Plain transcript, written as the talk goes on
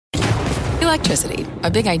Electricity,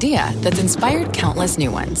 a big idea that's inspired countless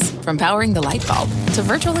new ones. From powering the light bulb to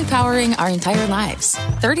virtually powering our entire lives.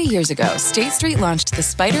 30 years ago, State Street launched the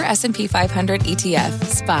Spider S&P 500 ETF,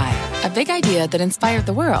 SPY. A big idea that inspired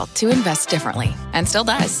the world to invest differently. And still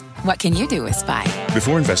does. What can you do with SPY?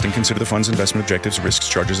 Before investing, consider the fund's investment objectives, risks,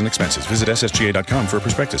 charges, and expenses. Visit ssga.com for a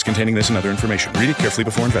prospectus containing this and other information. Read it carefully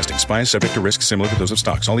before investing. SPY is subject to risks similar to those of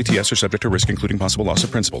stocks. All ETFs are subject to risk, including possible loss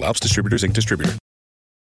of principal. Alps Distributors, Inc. Distributor.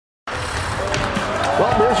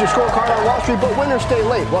 Well, there's your scorecard on Wall Street, but winners stay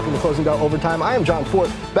late. Welcome to Closing Bell Overtime. I am John Fort,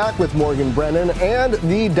 back with Morgan Brennan, and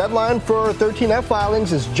the deadline for 13F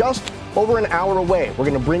filings is just over an hour away. We're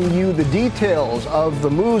going to bring you the details of the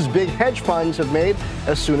moves big hedge funds have made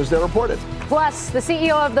as soon as they're reported. Plus, the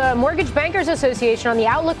CEO of the Mortgage Bankers Association on the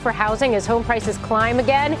outlook for housing as home prices climb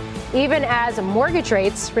again, even as mortgage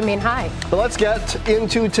rates remain high. But let's get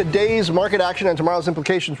into today's market action and tomorrow's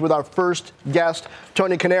implications with our first guest,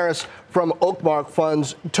 Tony Coniaris from Oakmark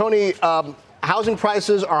Funds. Tony, housing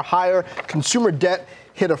prices are higher. Consumer debt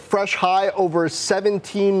hit a fresh high, over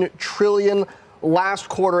 $17 trillion last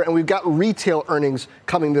quarter, and we've got retail earnings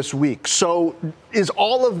coming this week. So is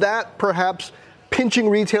all of that perhaps pinching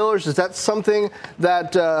retailers? Is that something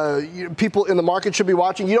that people in the market should be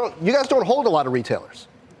watching? You guys don't hold a lot of retailers.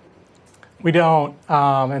 We don't,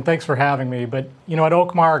 and thanks for having me. But, at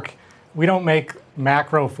Oakmark, we don't make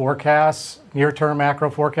macro forecasts, near-term macro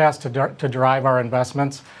forecasts to drive our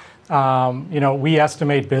investments. We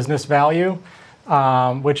estimate business value,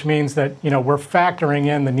 which means that, we're factoring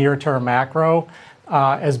in the near-term macro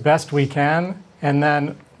as best we can, and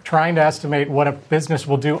then trying to estimate what a business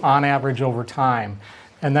will do on average over time,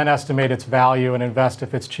 and then estimate its value and invest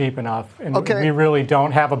if it's cheap enough. And we really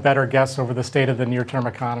don't have a better guess over the state of the near-term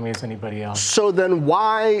economy as anybody else. So then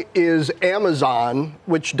why is Amazon,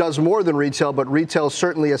 which does more than retail, but retail is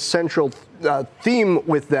certainly a central theme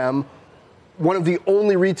with them, one of the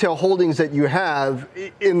only retail holdings that you have?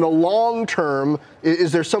 In the long term,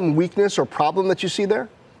 is there some weakness or problem that you see there?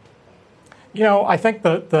 I think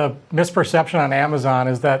the misperception on Amazon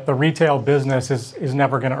is that the retail business is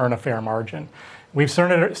never going to earn a fair margin. We've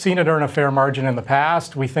seen it earn a fair margin in the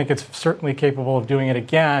past. We think it's certainly capable of doing it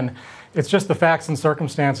again. It's just the facts and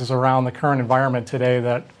circumstances around the current environment today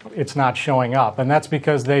that it's not showing up. And that's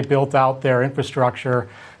because they built out their infrastructure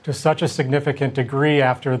to such a significant degree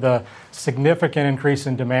after the significant increase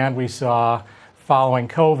in demand we saw following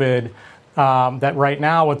COVID, that right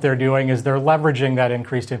now what they're doing is they're leveraging that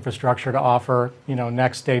increased infrastructure to offer,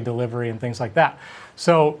 next day delivery and things like that.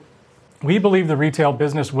 So we believe the retail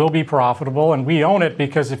business will be profitable, and we own it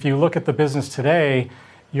because if you look at the business today,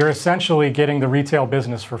 you're essentially getting the retail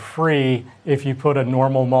business for free if you put a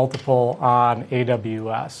normal multiple on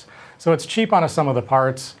AWS. So it's cheap on a sum of the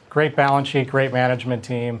parts, great balance sheet, great management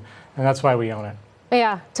team, and that's why we own it.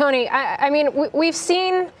 Yeah, Tony, I mean, we've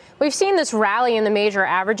seen this rally in the major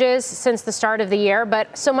averages since the start of the year,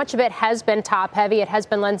 but so much of it has been top heavy. It has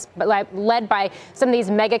been led by some of these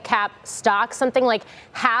mega cap stocks. Something like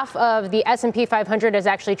half of the S&P 500 is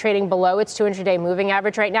actually trading below its 200-day moving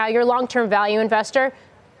average right now. You're a long-term value investor.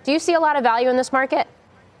 Do you see a lot of value in this market?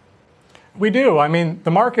 We do. I mean,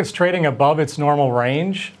 the market's trading above its normal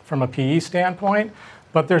range from a PE standpoint,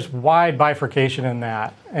 but there's wide bifurcation in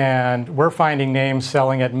that. And we're finding names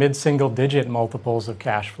selling at mid-single digit multiples of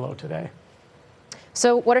cash flow today.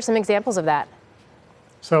 So what are some examples of that?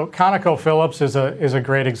 So ConocoPhillips is a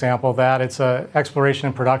great example of that. It's an exploration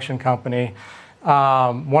and production company,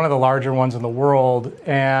 one of the larger ones in the world.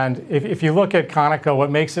 And if you look at Conoco, what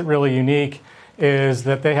makes it really unique is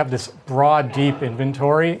that they have this broad, deep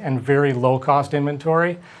inventory and very low-cost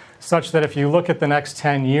inventory, such that if you look at the next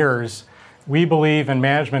 10 years, we believe and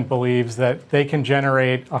management believes that they can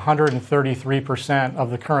generate 133% of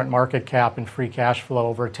the current market cap in free cash flow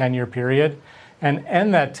over a 10-year period and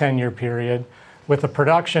end that 10-year period with a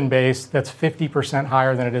production base that's 50%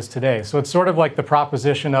 higher than it is today. So it's sort of like the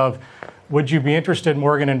proposition of, would you be interested,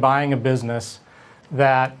 Morgan, in buying into a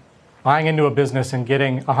business and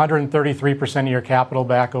getting 133% of your capital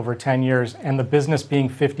back over 10 years and the business being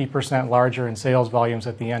 50% larger in sales volumes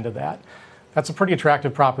at the end of that? That's a pretty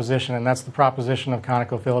attractive proposition, and that's the proposition of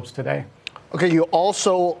ConocoPhillips today. Okay, you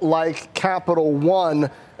also like Capital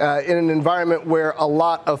One in an environment where a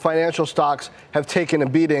lot of financial stocks have taken a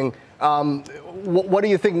beating. What do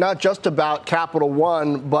you think, not just about Capital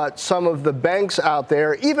One, but some of the banks out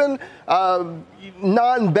there, even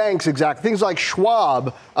non-banks exactly, things like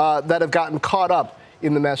Schwab that have gotten caught up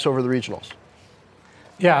in the mess over the regionals?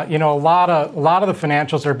 Yeah, a lot of the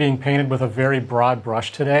financials are being painted with a very broad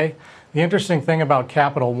brush today. The interesting thing about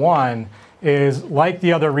Capital One is, like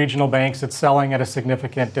the other regional banks, it's selling at a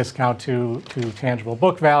significant discount to tangible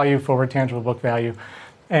book value, forward tangible book value,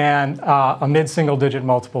 and a mid-single-digit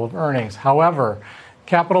multiple of earnings. However,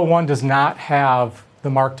 Capital One does not have the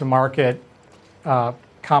mark-to-market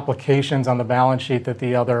complications on the balance sheet that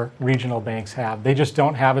the other regional banks have. They just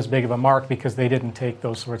don't have as big of a mark because they didn't take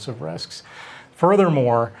those sorts of risks.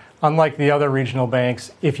 Furthermore, unlike the other regional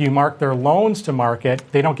banks, if you mark their loans to market,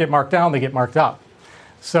 they don't get marked down, they get marked up.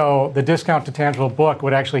 So the discount to tangible book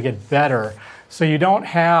would actually get better. So you don't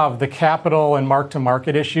have the capital and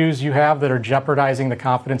mark-to-market issues you have that are jeopardizing the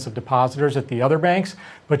confidence of depositors at the other banks,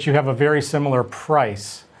 but you have a very similar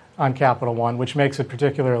price on Capital One, which makes it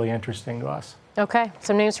particularly interesting to us. Okay,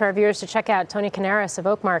 some names for our viewers to check out. Tony Coniaris of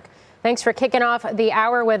Oakmark. Thanks for kicking off the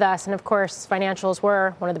hour with us. And of course, financials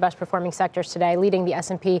were one of the best performing sectors today, leading the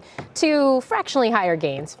S&P to fractionally higher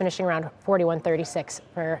gains, finishing around 41.36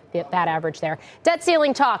 for that average there. Debt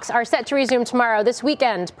ceiling talks are set to resume tomorrow. This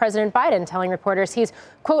weekend, President Biden telling reporters he's,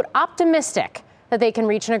 quote, optimistic that they can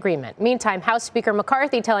reach an agreement. Meantime, House Speaker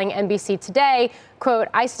McCarthy telling NBC Today, quote,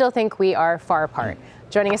 I still think we are far apart.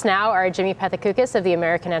 Joining us now are Jimmy Pethokoukis of the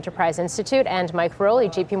American Enterprise Institute and Mike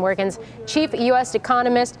Feroli, JPMorgan's chief U.S.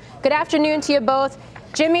 economist. Good afternoon to you both.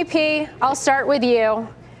 Jimmy P., I'll start with you.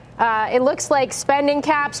 It looks like spending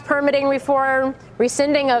caps, permitting reform,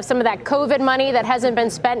 rescinding of some of that COVID money that hasn't been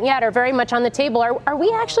spent yet are very much on the table. Are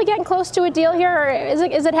we actually getting close to a deal here, or is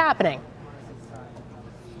it happening?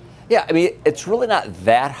 Yeah, I mean, it's really not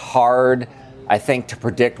that hard, I think, to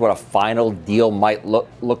predict what a final deal might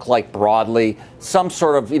look like broadly. Some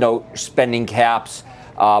sort of, spending caps,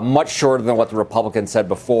 much shorter than what the Republicans said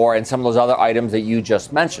before, and some of those other items that you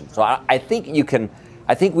just mentioned. So I think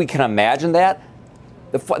we can imagine that.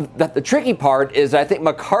 The tricky part is I think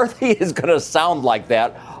McCarthy is going to sound like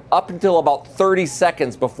that up until about 30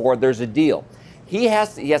 seconds before there's a deal. He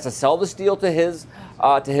has to sell this deal to his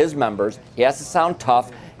members. He has to sound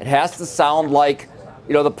tough. It has to sound like,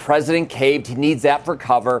 the president caved. He needs that for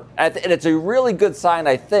cover. And it's a really good sign,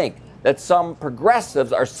 I think, that some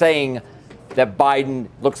progressives are saying that Biden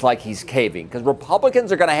looks like he's caving, because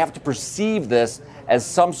Republicans are going to have to perceive this as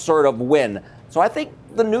some sort of win. So I think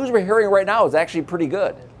the news we're hearing right now is actually pretty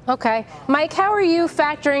good. Okay. Mike, how are you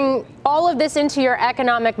factoring all of this into your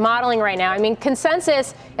economic modeling right now? I mean,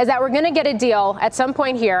 consensus is that we're going to get a deal at some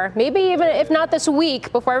point here, maybe even if not this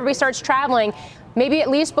week before everybody starts traveling, maybe at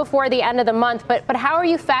least before the end of the month. But how are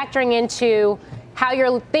you factoring into how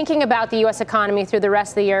you're thinking about the U.S. economy through the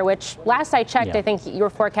rest of the year, which last I checked, I think you were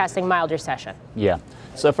forecasting mild recession. Yeah.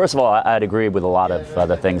 So first of all, I'd agree with a lot of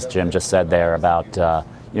the things Jim just said there about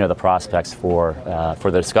the prospects for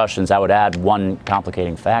the discussions. I would add one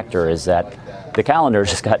complicating factor is that the calendar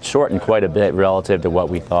just got shortened quite a bit relative to what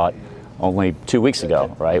we thought only 2 weeks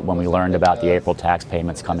ago, right? When we learned about the April tax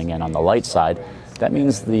payments coming in on the light side. That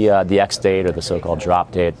means the X date, or the so-called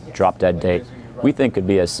drop dead date, we think could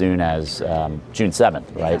be as soon as June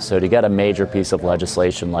 7th, right? So to get a major piece of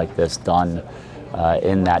legislation like this done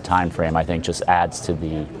in that time frame, I think just adds to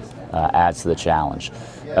the challenge.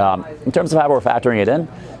 In terms of how we're factoring it in,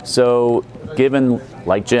 so given,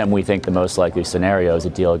 like Jim, we think the most likely scenario is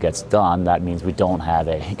a deal gets done. That means we don't have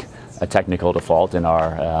a technical default in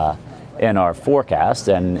our forecast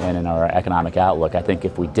and in our economic outlook. I think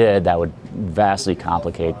if we did, that would vastly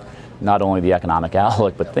complicate not only the economic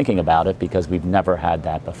outlook, but thinking about it, because we've never had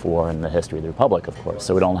that before in the history of the Republic, of course.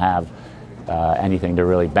 So we don't have anything to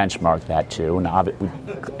really benchmark that to. And I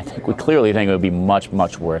think we clearly think it would be much,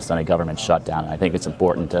 much worse than a government shutdown. And I think it's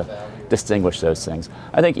important to distinguish those things.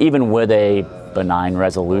 I think even with a benign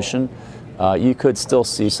resolution, you could still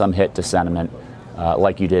see some hit to sentiment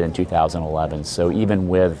like you did in 2011. So even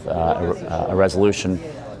with a resolution,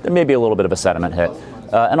 there may be a little bit of a sentiment hit.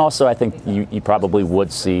 And also, I think you probably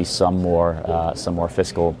would see some more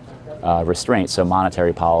fiscal restraint. So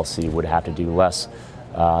monetary policy would have to do less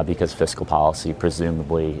because fiscal policy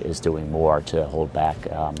presumably is doing more to hold back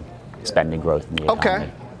spending growth in the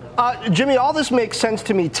economy. Okay. Jimmy, all this makes sense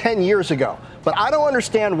to me 10 years ago, but I don't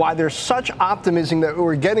understand why there's such optimism that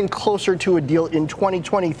we're getting closer to a deal in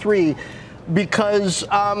 2023, because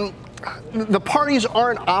the parties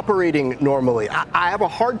aren't operating normally. I have a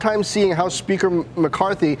hard time seeing how Speaker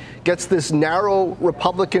McCarthy gets this narrow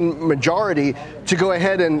Republican majority to go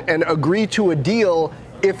ahead and agree to a deal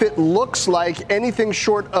if it looks like anything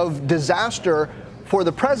short of disaster for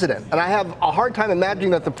the president. And I have a hard time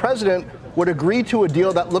imagining that the president would agree to a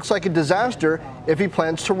deal that looks like a disaster if he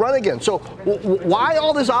plans to run again. So why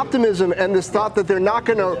all this optimism and this thought that they're not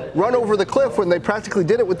going to run over the cliff when they practically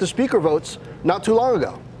did it with the speaker votes not too long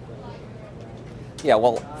ago? Yeah,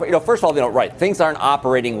 well, first of all, right, things aren't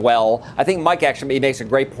operating well. I think Mike actually makes a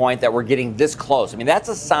great point that we're getting this close. I mean, that's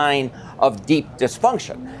a sign of deep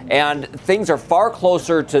dysfunction. And things are far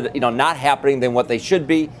closer to, not happening than what they should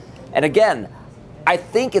be. And again, I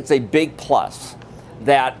think it's a big plus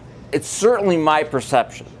that it's certainly my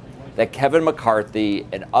perception that Kevin McCarthy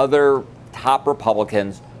and other top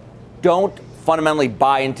Republicans don't fundamentally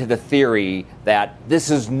buy into the theory that this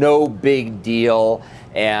is no big deal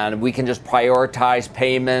and we can just prioritize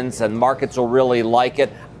payments and markets will really like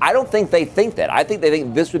it. I don't think they think that. I think they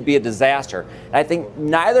think this would be a disaster. And I think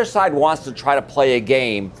neither side wants to try to play a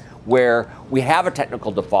game where we have a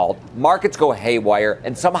technical default, markets go haywire,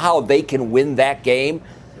 and somehow they can win that game.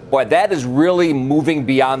 Boy, that is really moving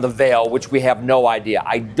beyond the veil, which we have no idea.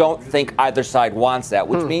 I don't think either side wants that,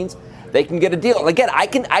 which means they can get a deal. And again, I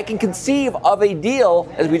can conceive of a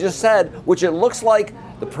deal, as we just said, which it looks like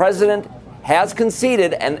the president has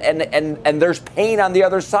conceded, and there's pain on the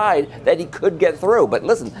other side that he could get through. But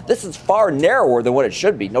listen, this is far narrower than what it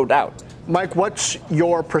should be, no doubt. Mike, what's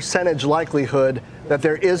your percentage likelihood that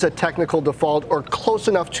there is a technical default or close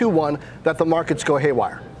enough to one that the markets go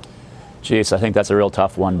haywire? Geez, I think that's a real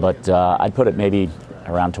tough one, but I'd put it maybe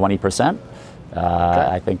around 20%. Okay.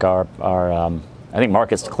 I think I think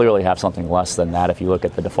markets clearly have something less than that. If you look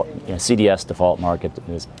at the default, CDS default market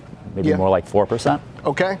is maybe more like 4%.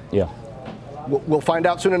 Okay. Yeah. We'll find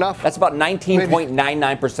out soon enough. That's about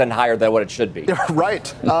 19.99% higher than what it should be.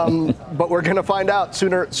 Right. But we're going to find out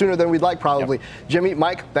sooner than we'd like, probably. Yep. Jimmy,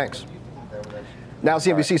 Mike, thanks. Now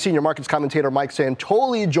CNBC senior markets commentator Mike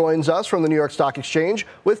Santoli joins us from the New York Stock Exchange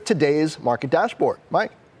with today's market dashboard.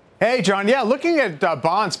 Mike. Hey, John. Yeah, looking at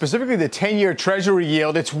bonds, specifically the 10-year Treasury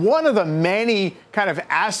yield, it's one of the many kind of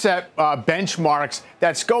asset benchmarks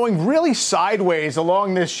that's going really sideways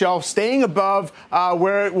along this shelf, staying above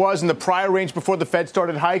where it was in the prior range before the Fed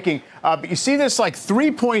started hiking. But you see this like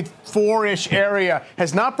 3.4-ish area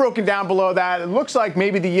has not broken down below that. It looks like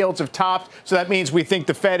maybe the yields have topped, so that means we think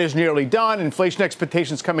the Fed is nearly done, inflation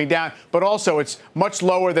expectations coming down, but also it's much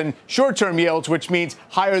lower than short-term yields, which means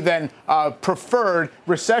higher than preferred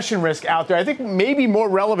recession risk out there. I think maybe more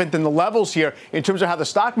relevant than the levels here in terms of how the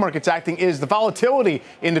stock market's acting is the volatility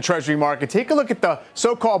in the Treasury market. Take a look at the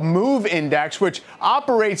so-called MOVE index, which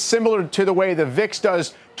operates similar to the way the VIX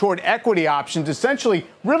does toward equity options, essentially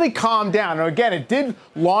really calmed down. Now, again, it did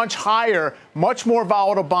launch higher, much more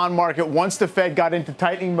volatile bond market once the Fed got into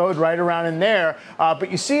tightening mode right around in there. But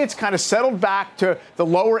you see it's kind of settled back to the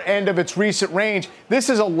lower end of its recent range. This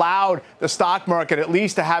has allowed the stock market at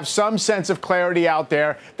least to have some sense of clarity out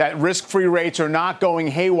there that risk-free rates are not going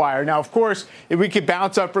haywire. Now, of course, if we could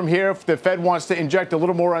bounce up from here, if the Fed wants to inject a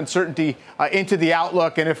little more uncertainty into the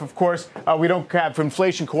outlook, and if, of course, we don't have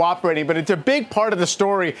inflation cooperating, but it's a big part of the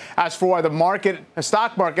story as for why the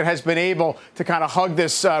stock market has been able to kind of hug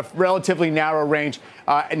this relatively narrow range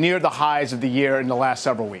near the highs of the year in the last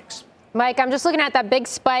several weeks. Mike, I'm just looking at that big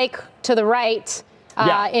spike to the right.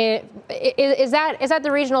 Is that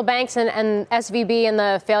the regional banks and SVB and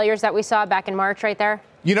the failures that we saw back in March right there?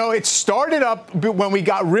 It started up when we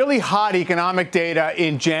got really hot economic data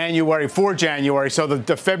in January, for January. So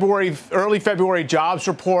the early February jobs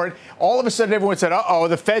report, all of a sudden everyone said, uh-oh,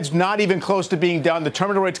 the Fed's not even close to being done. The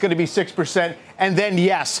terminal rate's going to be 6%. And then,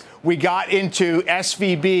 yes, we got into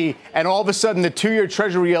SVB, and all of a sudden the 2-year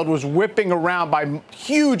Treasury yield was whipping around by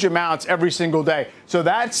huge amounts every single day. So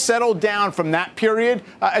that settled down from that period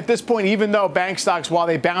at this point, even though bank stocks, while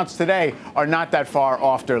they bounce today, are not that far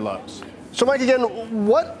off their lows. So, Mike, again,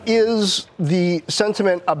 what is the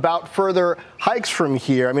sentiment about further hikes from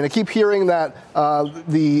here? I mean, I keep hearing that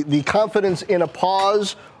the confidence in a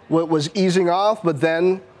pause was easing off, but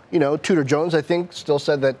then, Tudor Jones, I think, still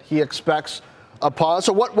said that he expects a pause.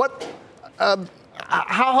 So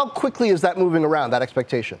how quickly is that moving around, that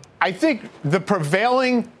expectation? I think the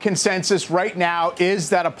prevailing consensus right now is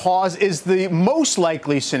that a pause is the most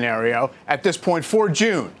likely scenario at this point for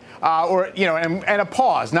June. And a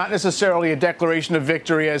pause, not necessarily a declaration of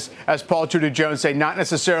victory, as Paul Tudor Jones say, not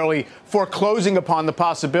necessarily foreclosing upon the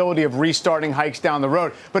possibility of restarting hikes down the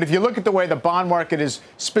road. But if you look at the way the bond market is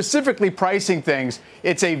specifically pricing things,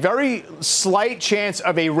 it's a very slight chance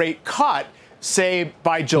of a rate cut, say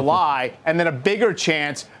by July, and then a bigger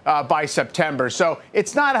chance by September. So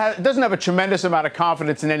it doesn't have a tremendous amount of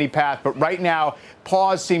confidence in any path, but right now,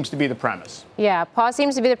 pause seems to be the premise. Yeah, pause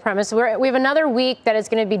seems to be the premise. We have another week that is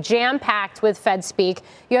going to be jam-packed with Fed speak.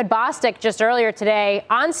 You had Bostic just earlier today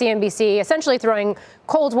on CNBC, essentially throwing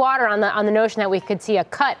cold water on the notion that we could see a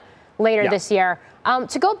cut later this year.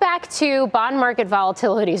 To go back to bond market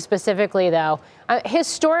volatility specifically, though,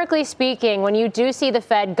 historically speaking, when you do see the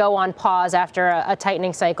Fed go on pause after a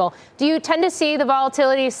tightening cycle, do you tend to see the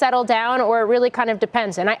volatility settle down, or it really kind of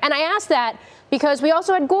depends? And I ask that because we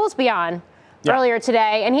also had Goolsbee on earlier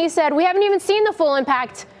today, and he said we haven't even seen the full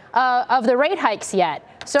impact of the rate hikes yet.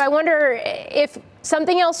 So I wonder if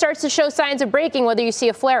something else starts to show signs of breaking, whether you see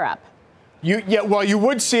a flare-up. You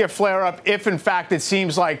would see a flare-up if, in fact, it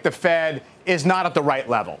seems like the Fed is not at the right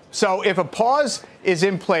level. So if a pause is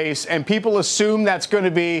in place and people assume that's going to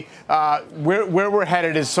be where we're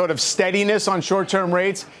headed is sort of steadiness on short-term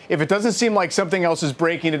rates, if it doesn't seem like something else is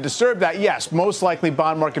breaking to disturb that, yes, most likely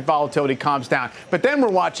bond market volatility calms down. But then we're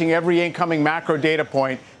watching every incoming macro data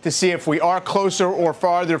point to see if we are closer or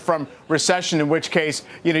farther from recession, in which case,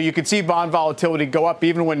 you could see bond volatility go up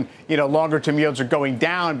even when, longer-term yields are going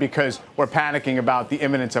down because we're panicking about the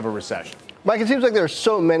imminence of a recession. Mike, it seems like there are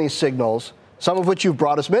so many signals, some of which you've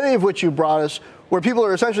brought us, many of which you've brought us, where people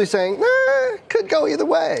are essentially saying, could go either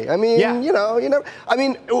way. I mean,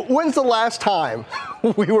 when's the last time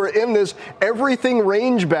we were in this everything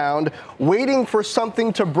range bound, waiting for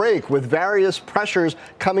something to break with various pressures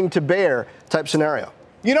coming to bear type scenario?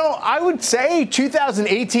 I would say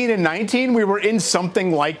 2018 and 19, we were in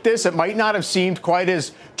something like this. It might not have seemed quite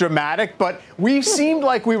as dramatic, but we seemed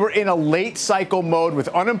like we were in a late cycle mode with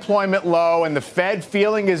unemployment low and the Fed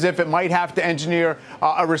feeling as if it might have to engineer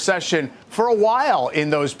a recession for a while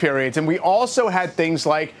in those periods. And we also had things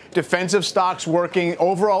like defensive stocks working.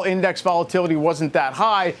 Overall index volatility wasn't that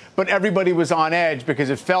high, but everybody was on edge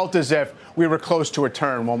because it felt as if we were close to a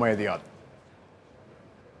turn one way or the other.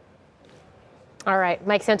 All right,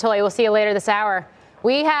 Mike Santoli, we'll see you later this hour.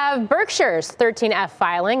 We have Berkshire's 13F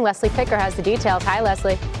filing. Leslie Picker has the details. Hi,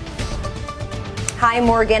 Leslie. Hi,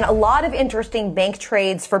 Morgan. A lot of interesting bank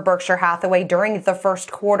trades for Berkshire Hathaway during the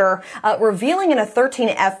first quarter. Revealing in a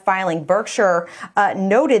 13F filing, Berkshire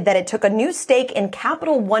noted that it took a new stake in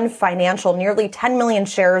Capital One Financial, nearly 10 million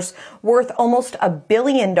shares worth almost $1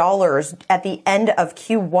 billion at the end of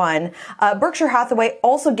Q1. Berkshire Hathaway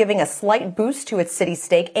also giving a slight boost to its Citi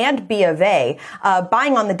stake and B of A,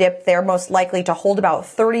 buying on the dip there, most likely to hold about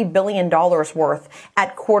 $30 billion worth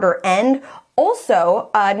at quarter end.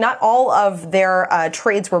 Also, not all of their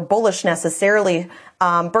trades were bullish necessarily.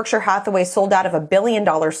 Berkshire Hathaway sold out of $1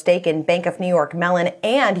 billion stake in Bank of New York Mellon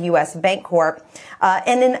and U.S. Bancorp.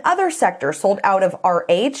 And in other sectors, sold out of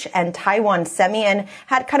RH and Taiwan Semi, and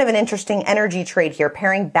had kind of an interesting energy trade here,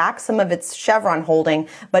 paring back some of its Chevron holding,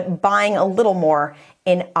 but buying a little more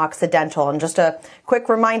in Occidental. And just a quick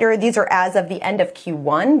reminder, these are as of the end of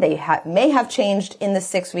Q1. They may have changed in the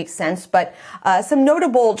 6 weeks since, but some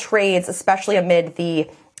notable trades, especially amid the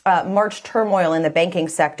March turmoil in the banking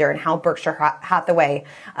sector and how Berkshire Hathaway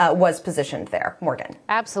was positioned there. Morgan.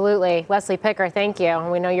 Absolutely. Leslie Picker, thank you.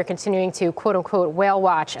 And we know you're continuing to, quote unquote, whale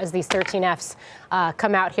watch as these 13Fs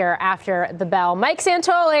come out here after the bell. Mike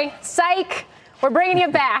Santoli, psych. We're bringing you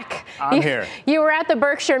back. I'm here. You were at the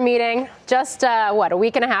Berkshire meeting just, a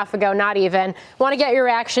week and a half ago, not even. Want to get your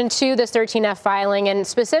reaction to this 13F filing and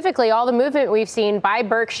specifically all the movement we've seen by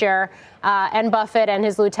Berkshire and Buffett and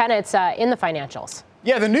his lieutenants in the financials.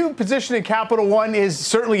 Yeah, the new position in Capital One is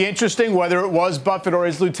certainly interesting, whether it was Buffett or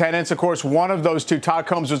his lieutenants. Of course, one of those two, Todd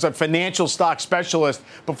Combs, was a financial stock specialist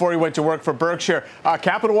before he went to work for Berkshire.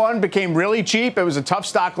 Capital One became really cheap. It was a tough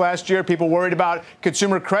stock last year. People worried about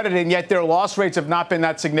consumer credit, and yet their loss rates have not been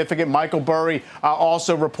that significant. Michael Burry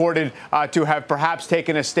also reported to have perhaps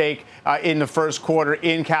taken a stake in the first quarter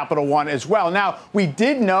in Capital One as well. Now, we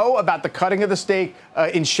did know about the cutting of the stake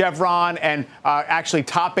in Chevron and actually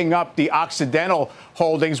topping up the Occidental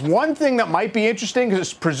holdings. One thing that might be interesting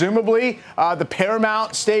is presumably the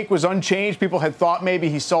Paramount stake was unchanged. People had thought maybe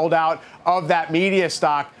he sold out of that media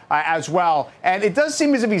stock as well. And it does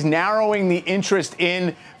seem as if he's narrowing the interest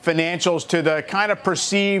in financials to the kind of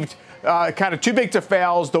perceived kind of too big to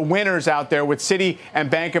fails, the winners out there with Citi and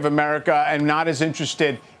Bank of America, and not as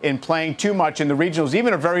interested in playing too much in the regionals,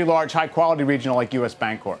 even a very large, high-quality regional like U.S.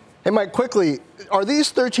 Bancorp. Hey, Mike, quickly, are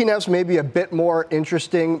these 13Fs maybe a bit more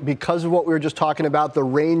interesting because of what we were just talking about, the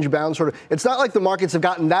range-bound sort of? It's not like the markets have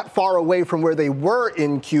gotten that far away from where they were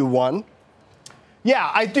in Q1.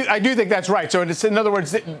 Yeah, I do think that's right. So in other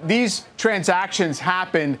words, these transactions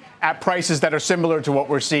happened at prices that are similar to what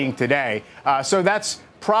we're seeing today. So that's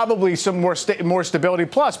probably some more stability.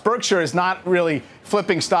 Plus, Berkshire is not really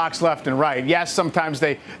flipping stocks left and right. Yes, sometimes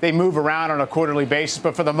they move around on a quarterly basis,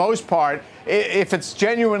 but for the most part, if it's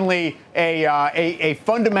genuinely a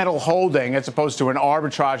fundamental holding as opposed to an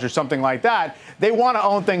arbitrage or something like that, they want to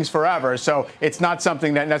own things forever. So it's not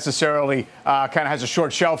something that necessarily kind of has a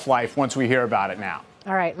short shelf life once we hear about it now.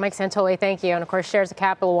 All right, Mike Santoli, thank you. And of course, shares of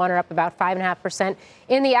Capital One are up about 5.5%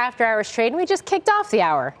 in the after-hours trade. And we just kicked off the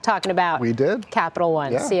hour talking about Capital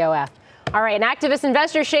One, COF. All right, an activist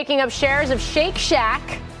investor shaking up shares of Shake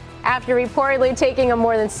Shack after reportedly taking a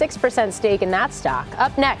more than 6% stake in that stock.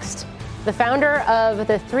 Up next, the founder of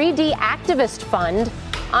the 3D Activist Fund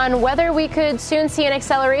on whether we could soon see an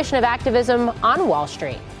acceleration of activism on Wall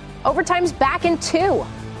Street. Overtime's back in 2.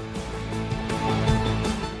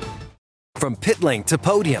 From pit lane to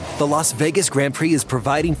podium, the Las Vegas Grand Prix is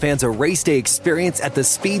providing fans a race day experience at the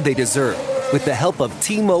speed they deserve. With the help of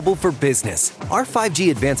T-Mobile for Business, our 5G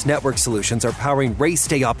advanced network solutions are powering race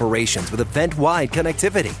day operations with event-wide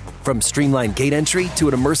connectivity. From streamlined gate entry to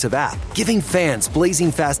an immersive app, giving fans blazing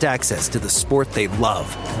fast access to the sport they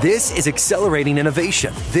love. This is accelerating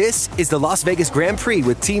innovation. This is the Las Vegas Grand Prix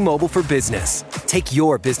with T-Mobile for Business. Take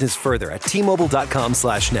your business further at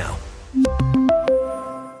T-Mobile.com/now.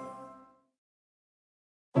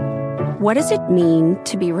 What does it mean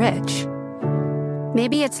to be rich?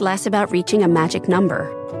 Maybe it's less about reaching a magic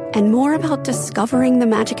number and more about discovering the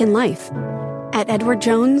magic in life. At Edward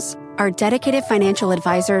Jones, our dedicated financial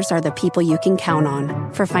advisors are the people you can count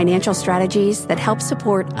on for financial strategies that help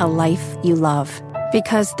support a life you love.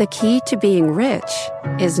 Because the key to being rich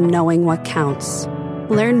is knowing what counts.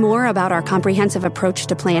 Learn more about our comprehensive approach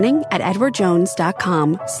to planning at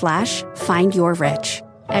edwardjones.com/findyourrich.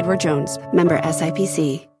 Edward Jones, member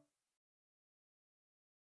SIPC.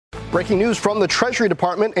 Breaking news from the Treasury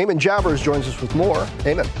Department. Eamon Javers joins us with more.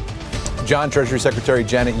 Eamon. John, Treasury Secretary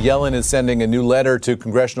Janet Yellen is sending a new letter to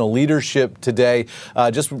congressional leadership today,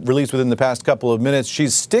 just released within the past couple of minutes.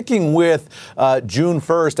 She's sticking with June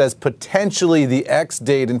 1st as potentially the X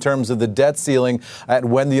date in terms of the debt ceiling at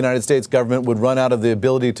when the United States government would run out of the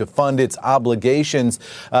ability to fund its obligations.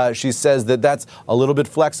 She says that that's a little bit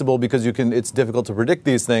flexible because it's difficult to predict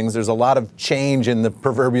these things. There's a lot of change in the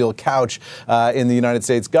proverbial couch in the United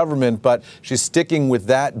States government, but she's sticking with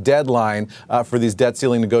that deadline for these debt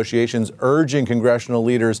ceiling negotiations, urging congressional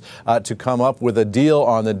leaders to come up with a deal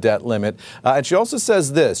on the debt limit. And she also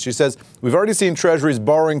says this. She says, we've already seen Treasury's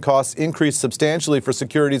borrowing costs increase substantially for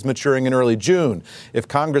securities maturing in early June. If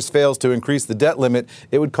Congress fails to increase the debt limit,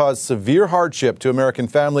 it would cause severe hardship to American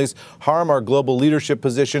families, harm our global leadership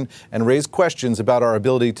position, and raise questions about our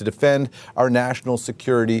ability to defend our national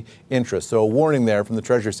security interests. So a warning there from the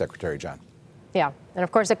Treasury Secretary, John. Yeah. And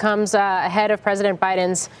of course, it comes ahead of President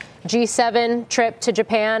Biden's G7 trip to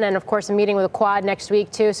Japan and, of course, a meeting with a Quad next week,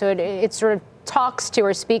 too. So it sort of talks to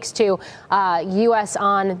or speaks to U.S.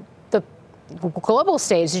 on the global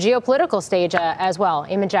stage, the geopolitical stage as well.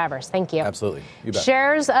 Eamon Javers, thank you. Absolutely. You bet.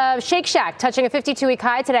 Shares of Shake Shack touching a 52-week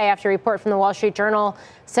high today after a report from the Wall Street Journal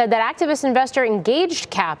said that activist investor Engaged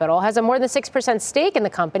Capital has a more than 6% stake in the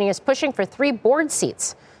company, is pushing for 3 board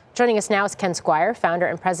seats. Joining us now is Ken Squire, founder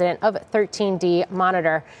and president of 13D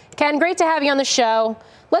Monitor. Ken, great to have you on the show.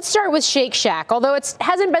 Let's start with Shake Shack, although it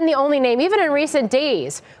hasn't been the only name, even in recent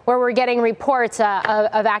days, where we're getting reports of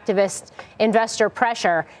activist investor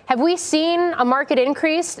pressure. Have we seen a market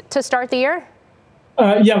increase to start the year?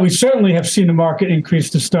 Yeah, we certainly have seen a market increase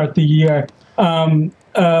to start the year. Early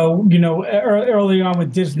on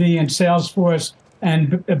with Disney and Salesforce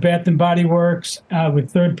and Bath and Body Works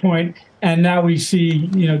with Third Point. And now we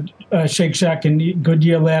see, Shake Shack and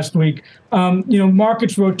Goodyear last week.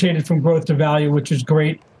 Markets rotated from growth to value, which is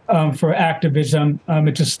great for activism.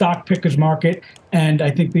 It's a stock pickers market. And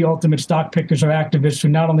I think the ultimate stock pickers are activists who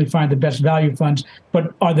not only find the best value funds,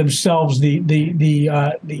 but are themselves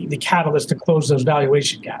the catalyst to close those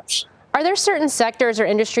valuation gaps. Are there certain sectors or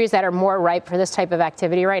industries that are more ripe for this type of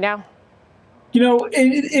activity right now?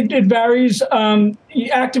 It varies.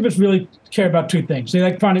 Activists really care about 2 things. They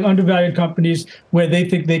like finding undervalued companies where they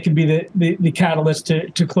think they can be the catalyst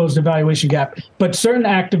to close the valuation gap. But certain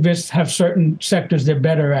activists have certain sectors they're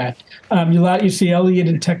better at. You see Elliott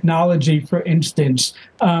in technology, for instance.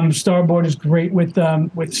 Starboard is great with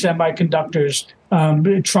semiconductors.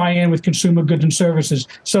 Trian with consumer goods and services.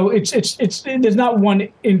 So it's there's not one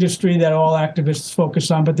industry that all activists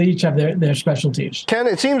focus on, but they each have their specialties. Ken,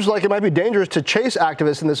 it seems like it might be dangerous to chase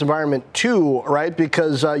activists in this environment too, right?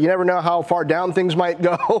 Because you never know how far down things might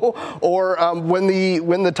go, or when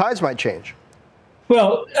the tides might change.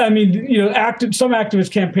 Well, I mean, some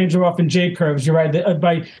activist campaigns are often J curves. You're right.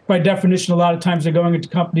 By definition, a lot of times they're going into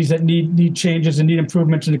companies that need changes and need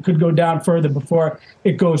improvements, and it could go down further before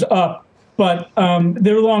it goes up. But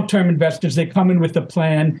they're long-term investors. They come in with a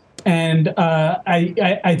plan, and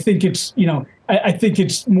I think it's I think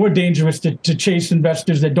it's more dangerous to chase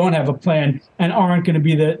investors that don't have a plan and aren't going to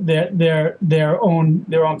be their own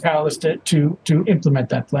catalyst to implement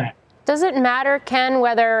that plan. Does it matter, Ken,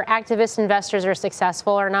 whether activist investors are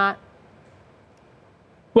successful or not?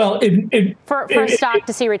 Well, for a stock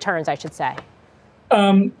to see returns, I should say.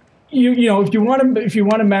 If you want to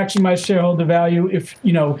maximize shareholder value, it's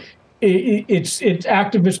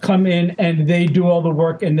activists come in and they do all the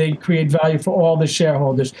work and they create value for all the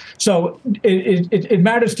shareholders. So it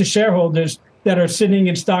matters to shareholders that are sitting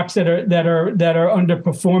in stocks that are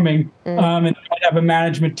underperforming and have a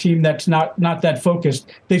management team that's not that focused.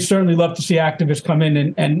 They certainly love to see activists come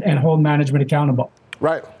in and hold management accountable.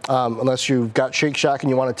 Right. Unless you've got Shake Shack and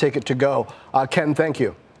you want to take it to go. Ken, thank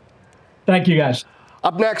you. Thank you, guys.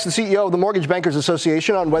 Up next, the CEO of the Mortgage Bankers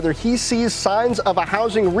Association on whether he sees signs of a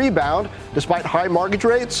housing rebound despite high mortgage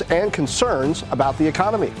rates and concerns about the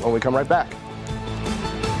economy when we come right back.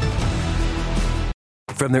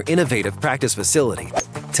 From their innovative practice facility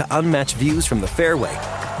to unmatched views from the fairway,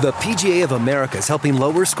 the PGA of America is helping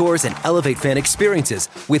lower scores and elevate fan experiences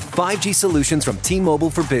with 5G solutions from T-Mobile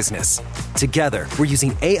for Business. Together, we're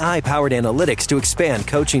using AI-powered analytics to expand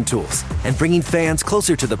coaching tools and bringing fans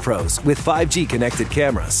closer to the pros with 5G connected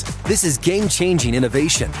cameras. This is game-changing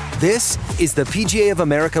innovation. This is the PGA of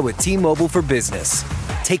America with T-Mobile for Business.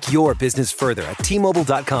 Take your business further at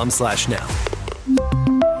T-Mobile.com/now.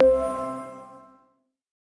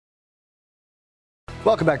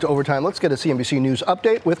 Welcome back to Overtime. Let's get a CNBC News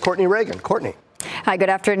update with Courtney Reagan. Courtney. Hi, good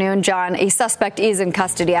afternoon, John. A suspect is in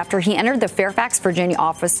custody after he entered the Fairfax, Virginia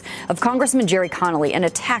office of Congressman Jerry Connolly and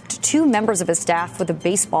attacked two members of his staff with a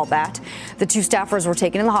baseball bat. The two staffers were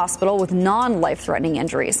taken in the hospital with non-life-threatening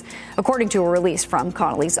injuries, according to a release from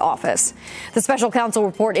Connolly's office. The special counsel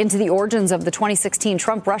report into the origins of the 2016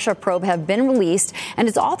 Trump-Russia probe have been released, and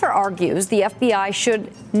its author argues the FBI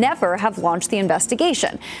should never have launched the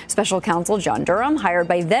investigation. Special counsel John Durham, hired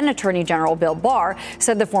by then Attorney General Bill Barr,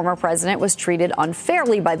 said the former president was treated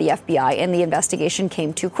unfairly by the FBI and the investigation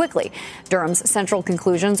came too quickly. Durham's central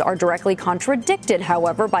conclusions are directly contradicted,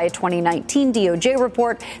 however, by a 2019 DOJ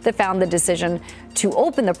report that found the decision to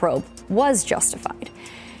open the probe was justified.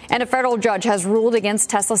 And a federal judge has ruled against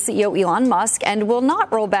Tesla CEO Elon Musk and will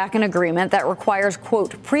not roll back an agreement that requires,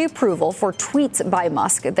 quote, pre-approval for tweets by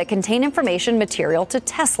Musk that contain information material to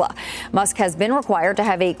Tesla. Musk has been required to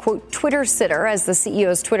have a, quote, Twitter sitter, as the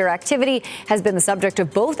CEO's Twitter activity has been the subject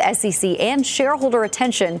of both SEC and shareholder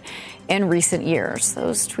attention in recent years.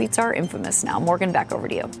 Those tweets are infamous now. Morgan, back over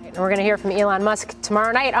to you. And we're going to hear from Elon Musk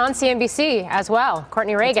tomorrow night on CNBC as well.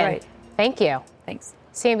 Courtney Reagan, right. Thank you. Thanks.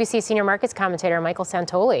 CNBC senior markets commentator Michael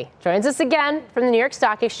Santoli joins us again from the New York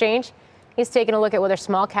Stock Exchange. He's taking a look at whether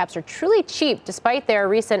small caps are truly cheap despite their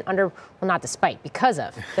recent because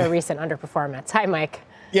of their recent underperformance. Hi, Mike.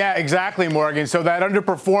 Yeah, exactly, Morgan. So that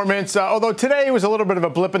underperformance, although today was a little bit of a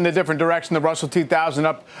blip in the different direction, the Russell 2000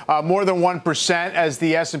 up more than 1% as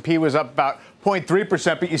the S&P was up about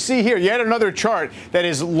 0.3%. But you see here, yet another chart that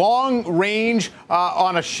is long range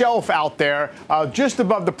on a shelf out there, just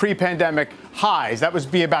above the pre-pandemic highs. That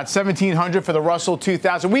would be about 1,700 for the Russell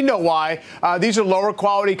 2000. We know why. These are lower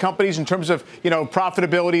quality companies in terms of,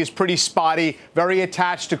 profitability is pretty spotty, very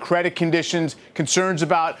attached to credit conditions, concerns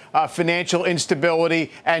about financial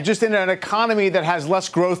instability, and just in an economy that has less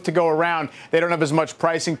growth to go around, they don't have as much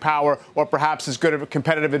pricing power or perhaps as good of a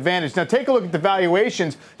competitive advantage. Now, take a look at the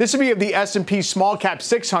valuations. This would be of the S&P Small Cap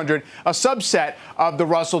 600, a subset of the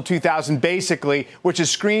Russell 2000, basically, which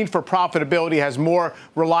is screened for profitability, has more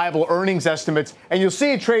reliable earnings estimates. And you'll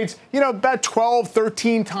see it trades, about 12,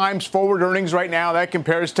 13 times forward earnings right now. That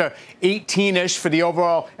compares to 18-ish for the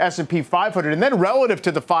overall S&P 500. And then relative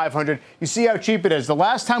to the 500, you see how cheap it is. The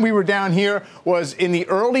last time we were down here was in the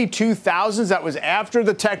early 2000s. That was after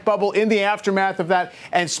the tech bubble, in the aftermath of that.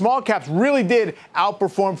 And small caps really did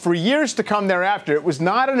outperform for years to come thereafter. It was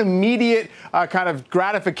not an immediate kind of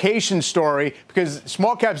gratification story because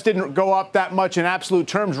small caps didn't go up that much in absolute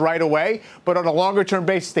terms right away. But on a longer term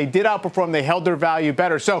basis, they did outperform. They held their value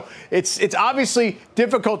better. So it's obviously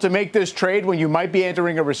difficult to make this trade when you might be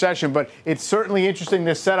entering a recession. But it's certainly interesting,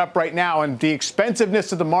 this setup right now. And the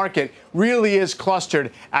expensiveness of the market really is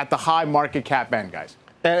clustered at the high market cap end, guys.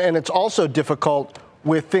 And it's also difficult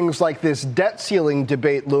with things like this debt ceiling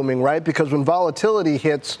debate looming, right? Because when volatility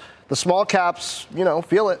hits, the small caps,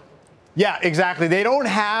 feel it. Yeah, exactly. They don't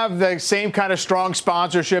have the same kind of strong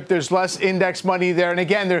sponsorship. There's less index money there. And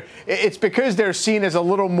again, it's because they're seen as a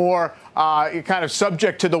little more kind of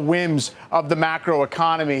subject to the whims of the macro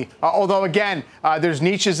economy. Although, again, there's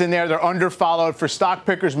niches in there. They're underfollowed. For stock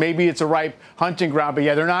pickers, maybe it's a ripe hunting ground. But,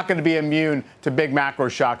 yeah, they're not going to be immune to big macro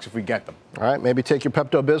shocks if we get them. All right, maybe take your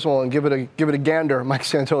Pepto-Bismol and give it a gander. Mike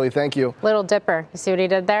Santoli, thank you. Little Dipper. You see what he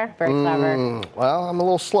did there? Very clever. Well, I'm a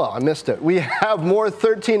little slow. I missed it. We have more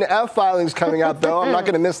 13F filings coming out, though. I'm not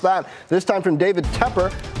going to miss that. This time from David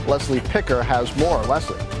Tepper. Leslie Picker has more.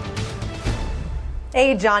 Leslie.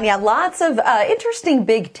 Hey, John. Yeah, lots of interesting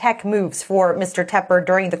big tech moves for Mr. Tepper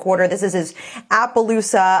during the quarter. This is his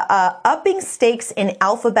Appaloosa, upping stakes in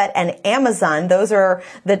Alphabet and Amazon. Those are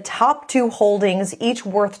the top two holdings, each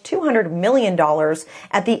worth $200 million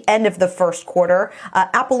at the end of the first quarter.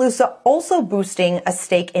 Appaloosa also boosting a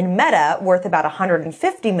stake in Meta worth about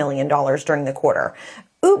 $150 million during the quarter.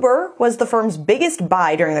 Uber was the firm's biggest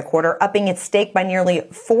buy during the quarter, upping its stake by nearly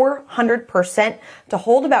 400% to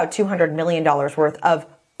hold about $200 million worth of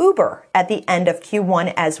Uber at the end of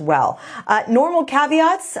Q1 as well. Normal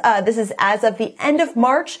caveats. This is as of the end of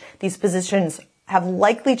March. These positions have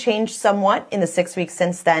likely changed somewhat in the 6 weeks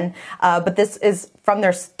since then. But this is from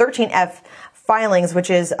their 13F filings,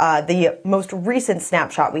 which is the most recent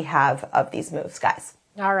snapshot we have of these moves, guys.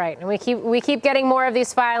 All right, and we keep getting more of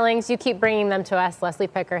these filings. You keep bringing them to us, Leslie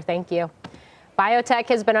Picker. Thank you. Biotech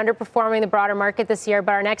has been underperforming the broader market this year,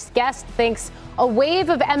 but our next guest thinks a wave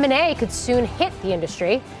of M&A could soon hit the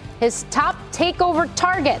industry. His top takeover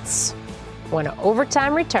targets when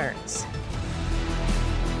overtime returns.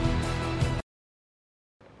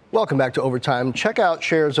 Welcome back to Overtime. Check out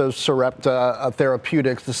shares of Sarepta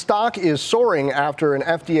Therapeutics. The stock is soaring after an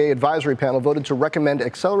FDA advisory panel voted to recommend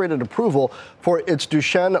accelerated approval for its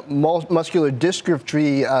Duchenne muscular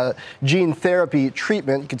dystrophy gene therapy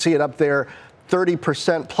treatment. You can see it up there,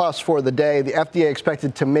 30% plus for the day. The FDA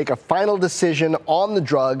expected to make a final decision on the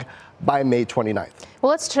drug by May 29th. Well,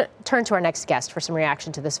 let's turn to our next guest for some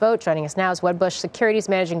reaction to this vote. Joining us now is Wedbush Securities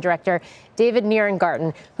Managing Director David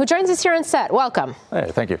Nierengarten, who joins us here on set. Welcome. Hey,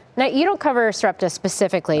 thank you. Now, you don't cover Sarepta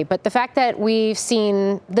specifically, but the fact that we've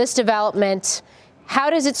seen this development, how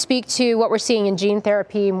does it speak to what we're seeing in gene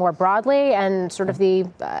therapy more broadly and sort of the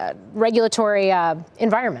regulatory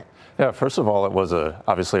environment? Yeah, first of all, it was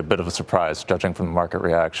obviously a bit of a surprise, judging from the market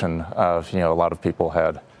reaction. A lot of people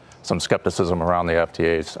had some skepticism around the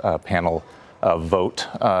FDA's panel vote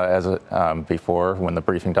before. When the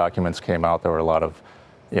briefing documents came out, there were a lot of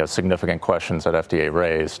significant questions that FDA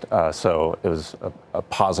raised. So it was a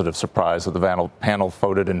positive surprise that the panel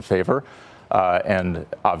voted in favor. And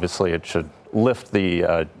obviously it should lift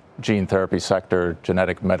the gene therapy sector,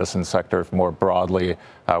 genetic medicine sector more broadly.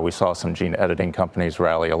 We saw some gene editing companies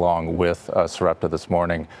rally along with Sarepta this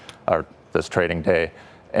morning, or this trading day.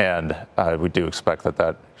 And we do expect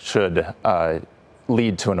that should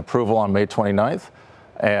lead to an approval on May 29th.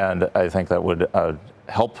 And I think that would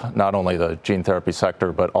help not only the gene therapy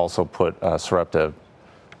sector, but also put Sarepta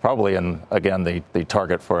probably in, again, the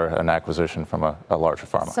target for an acquisition from a larger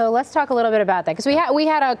pharma. So let's talk a little bit about that, because we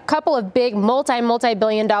had a couple of big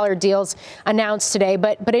multi-billion dollar deals announced today.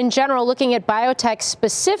 But in general, looking at biotech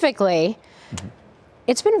specifically,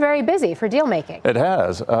 it's been very busy for deal making. It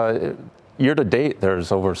has. Year to date,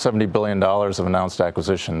 there's over $70 billion of announced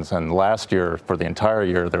acquisitions. And last year, for the entire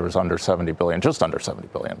year, there was under $70 billion, just under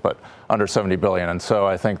 $70 billion, but under $70 billion. And so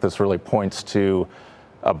I think this really points to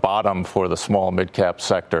a bottom for the small mid-cap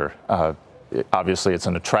sector. Obviously, it's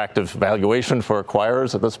an attractive valuation for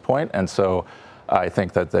acquirers at this point. And so I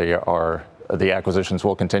think that the acquisitions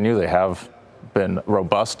will continue. They have been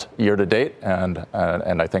robust year to date, and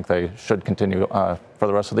I think they should continue for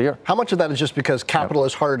the rest of the year. How much of that is just because capital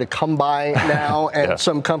is harder to come by now, and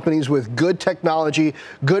some companies with good technology,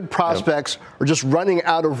 good prospects are just running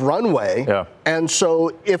out of runway? And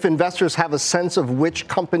so if investors have a sense of which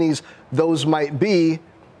companies those might be,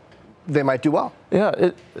 they might do well.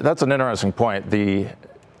 Yeah, that's an interesting point. The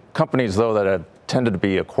companies, though, that have tended to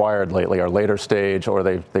be acquired lately are later stage, or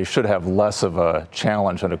they should have less of a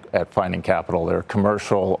challenge at finding capital. They're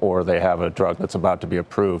commercial, or they have a drug that's about to be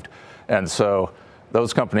approved. And so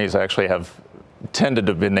those companies actually have tended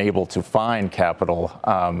to have been able to find capital,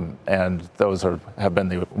 and those have been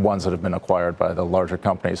the ones that have been acquired by the larger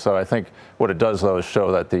companies. So I think what it does, though, is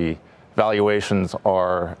show that the valuations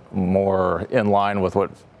are more in line with what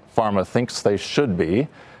pharma thinks they should be.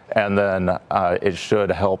 And then it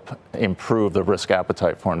should help improve the risk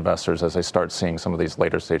appetite for investors as they start seeing some of these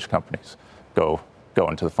later stage companies go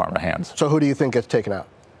into the pharma hands. So who do you think gets taken out?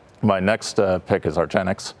 My next pick is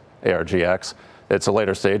Argenx, ARGX. It's a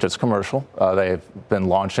later stage. It's commercial. They've been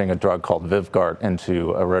launching a drug called Vyvgart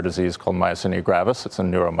into a rare disease called myasthenia gravis. It's a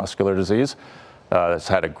neuromuscular disease. It's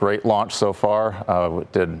had a great launch so far.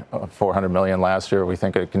 It did $400 million last year. We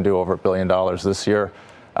think it can do over $1 billion this year.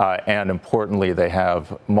 And importantly, they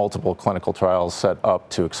have multiple clinical trials set up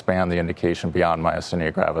to expand the indication beyond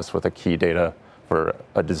myasthenia gravis, with a key data for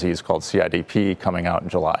a disease called CIDP coming out in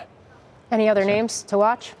July. Any other names to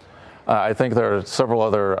watch? I think there are several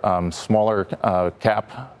other smaller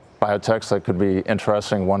cap biotechs that could be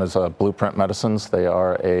interesting. One is Blueprint Medicines. They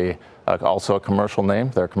are also a commercial name.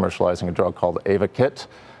 They're commercializing a drug called Ayvakit,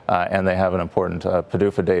 and they have an important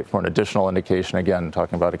PDUFA date for an additional indication, again,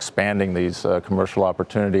 talking about expanding these commercial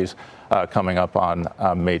opportunities coming up on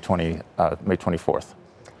May 24th.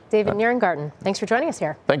 David Nierengarten, thanks for joining us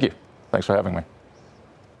here. Thank you. Thanks for having me.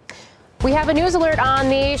 We have a news alert on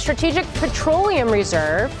the Strategic Petroleum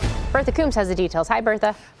Reserve. Bertha Coombs has the details. Hi,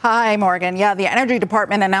 Bertha. Hi, Morgan. Yeah, the Energy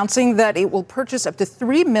Department announcing that it will purchase up to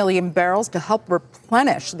 3 million barrels to help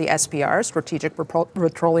replenish the SPR, Strategic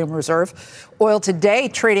Petroleum Reserve. Oil today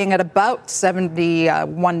trading at about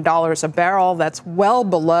 $71 a barrel. That's well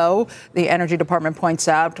below, the Energy Department points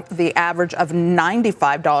out, the average of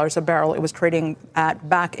 $95 a barrel it was trading at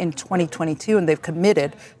back in 2022, and they've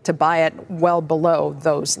committed to buy it well below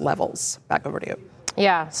those levels. Back over to you.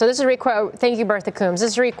 Yeah, so this is a request. Thank you, Bertha Coombs.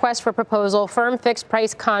 This is a request for proposal, firm fixed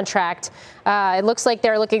price contract. It looks like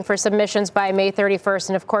they're looking for submissions by May 31st.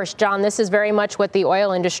 And of course, John, this is very much what the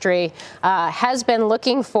oil industry has been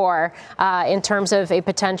looking for in terms of a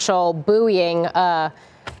potential buoying of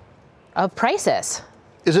prices.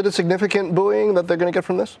 Is it a significant buoying that they're going to get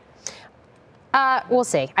from this? We'll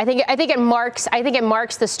see. I think it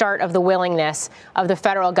marks the start of the willingness of the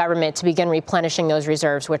federal government to begin replenishing those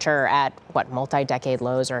reserves, which are at multi-decade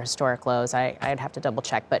lows or historic lows. I'd have to double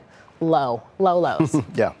check, but low lows.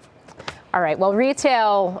 Yeah. All right. Well,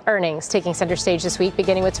 retail earnings taking center stage this week,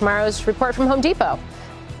 beginning with tomorrow's report from Home Depot.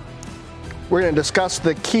 We're going to discuss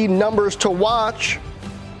the key numbers to watch.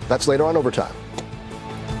 That's later on Overtime.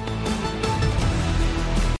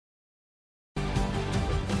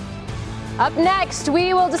 Up next,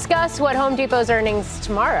 we will discuss what Home Depot's earnings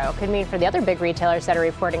tomorrow could mean for the other big retailers that are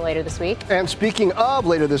reporting later this week. And speaking of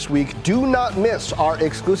later this week, do not miss our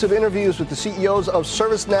exclusive interviews with the CEOs of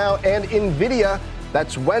ServiceNow and NVIDIA.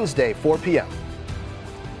 That's Wednesday, 4 p.m.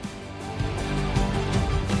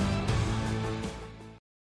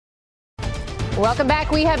 Welcome back.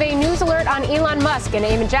 We have a news alert on Elon Musk, and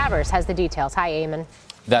Eamon Javers has the details. Hi, Eamon.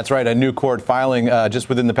 That's right. A new court filing just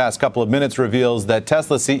within the past couple of minutes reveals that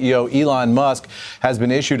Tesla CEO Elon Musk has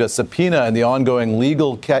been issued a subpoena in the ongoing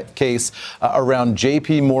legal case around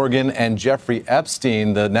JPMorgan and Jeffrey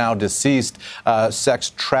Epstein, the now deceased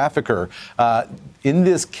sex trafficker. In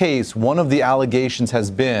this case, one of the allegations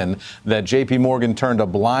has been that JPMorgan turned a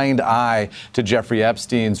blind eye to Jeffrey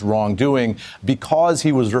Epstein's wrongdoing because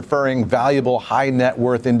he was referring valuable high net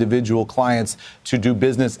worth individual clients to do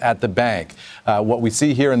business at the bank. What we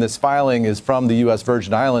see here in this filing is from the U.S.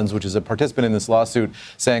 Virgin Islands, which is a participant in this lawsuit,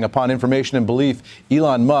 saying upon information and belief,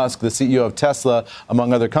 Elon Musk, the CEO of Tesla,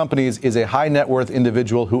 among other companies, is a high net worth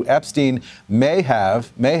individual who Epstein may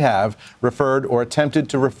have referred or attempted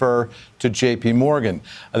to refer to JPMorgan.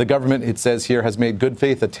 The government, it says here, has made good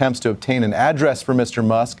faith attempts to obtain an address for Mr.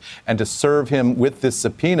 Musk and to serve him with this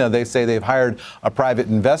subpoena. They say they've hired a private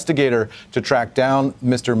investigator to track down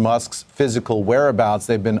Mr. Musk's physical whereabouts.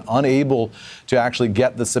 They've been unable to actually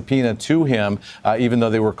get the subpoena to him, even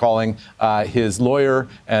though they were calling his lawyer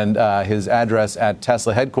and his address at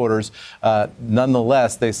Tesla headquarters.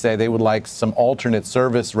 Nonetheless, they say they would like some alternate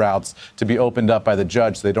service routes to be opened up by the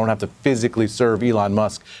judge so they don't have to physically serve Elon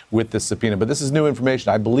Musk with this subpoena. But this is new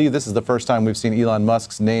information. I believe this is the first time we've seen Elon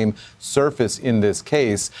Musk's name surface in this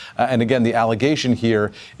case. And again, the allegation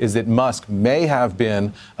here is that Musk may have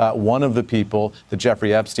been one of the people that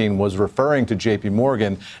Jeffrey Epstein was referring to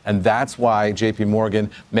JPMorgan, and that's why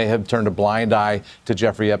JPMorgan may have turned a blind eye to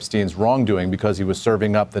Jeffrey Epstein's wrongdoing, because he was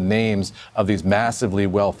serving up the names of these massively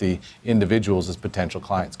wealthy individuals as potential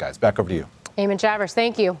clients. Guys, back over to you. Eamon Javers,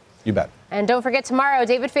 thank you. You bet. And don't forget, tomorrow,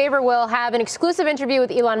 David Faber will have an exclusive interview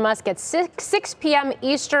with Elon Musk at 6 p.m.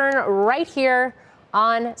 Eastern right here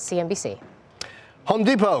on CNBC. Home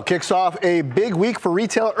Depot kicks off a big week for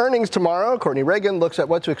retail earnings tomorrow. Courtney Reagan looks at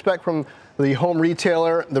what to expect from the home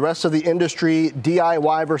retailer. The rest of the industry,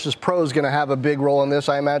 DIY versus pro, is going to have a big role in this,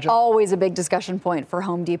 I imagine. Always a big discussion point for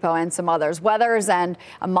Home Depot and some others. Weathers and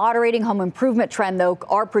a moderating home improvement trend, though,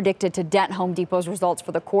 are predicted to dent Home Depot's results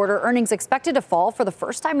for the quarter. Earnings expected to fall for the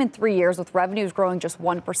first time in 3 years, with revenues growing just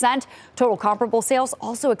 1%. Total comparable sales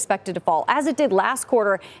also expected to fall, as it did last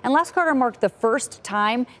quarter. And last quarter marked the first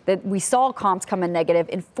time that we saw comps come in negative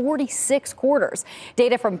in 46 quarters.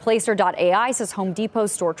 Data from Placer.ai says Home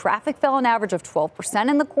Depot's store traffic fell on average of 12%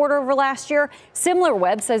 in the quarter over last year.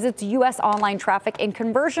 SimilarWeb says its U.S. online traffic and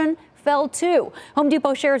conversion fell too. Home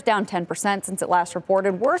Depot shares down 10% since it last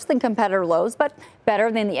reported, worse than competitor lows, but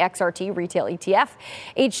better than the XRT retail ETF.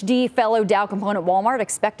 HD fellow Dow component Walmart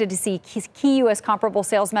expected to see key U.S. comparable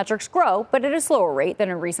sales metrics grow, but at a slower rate than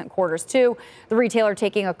in recent quarters too. The retailer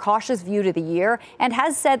taking a cautious view to the year and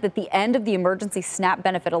has said that the end of the emergency SNAP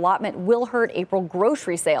benefit allotment will hurt April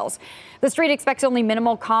grocery sales. The Street expects only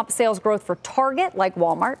minimal comp sales growth for Target, like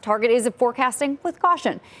Walmart. Target is forecasting with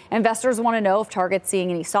caution. Investors want to know if Target's seeing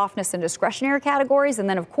any softness in discretionary categories, and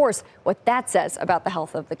then, of course, what that says about the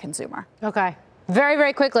health of the consumer. Okay. Very,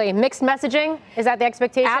 very quickly, mixed messaging, is that the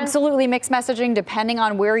expectation? Absolutely mixed messaging, depending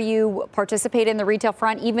on where you participate in the retail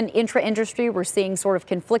front. Even intra-industry, we're seeing sort of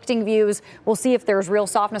conflicting views. We'll see if there's real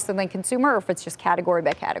softness in the consumer or if it's just category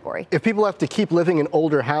by category. If people have to keep living in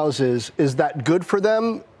older houses, is that good for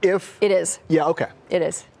them? If it is. Yeah, okay. It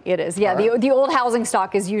is. It is. Yeah, the old housing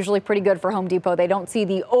stock is usually pretty good for Home Depot. They don't see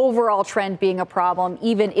the overall trend being a problem,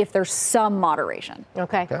 even if there's some moderation.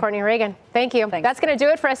 Okay. Courtney Reagan, thank you. Thanks. That's going to do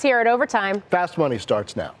it for us here at Overtime. Fast Money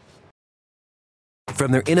starts now.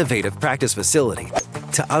 From their innovative practice facility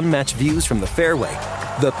to unmatched views from the fairway,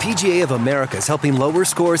 the PGA of America is helping lower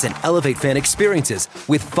scores and elevate fan experiences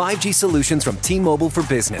with 5G solutions from T-Mobile for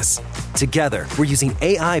Business. Together, we're using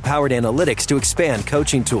AI-powered analytics to expand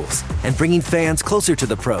coaching tools and bringing fans closer to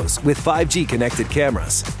the pros with 5G connected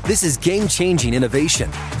cameras. This is game-changing innovation.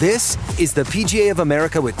 This is the PGA of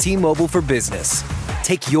America with T-Mobile for Business.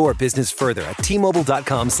 Take your business further at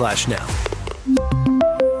T-Mobile.com/now.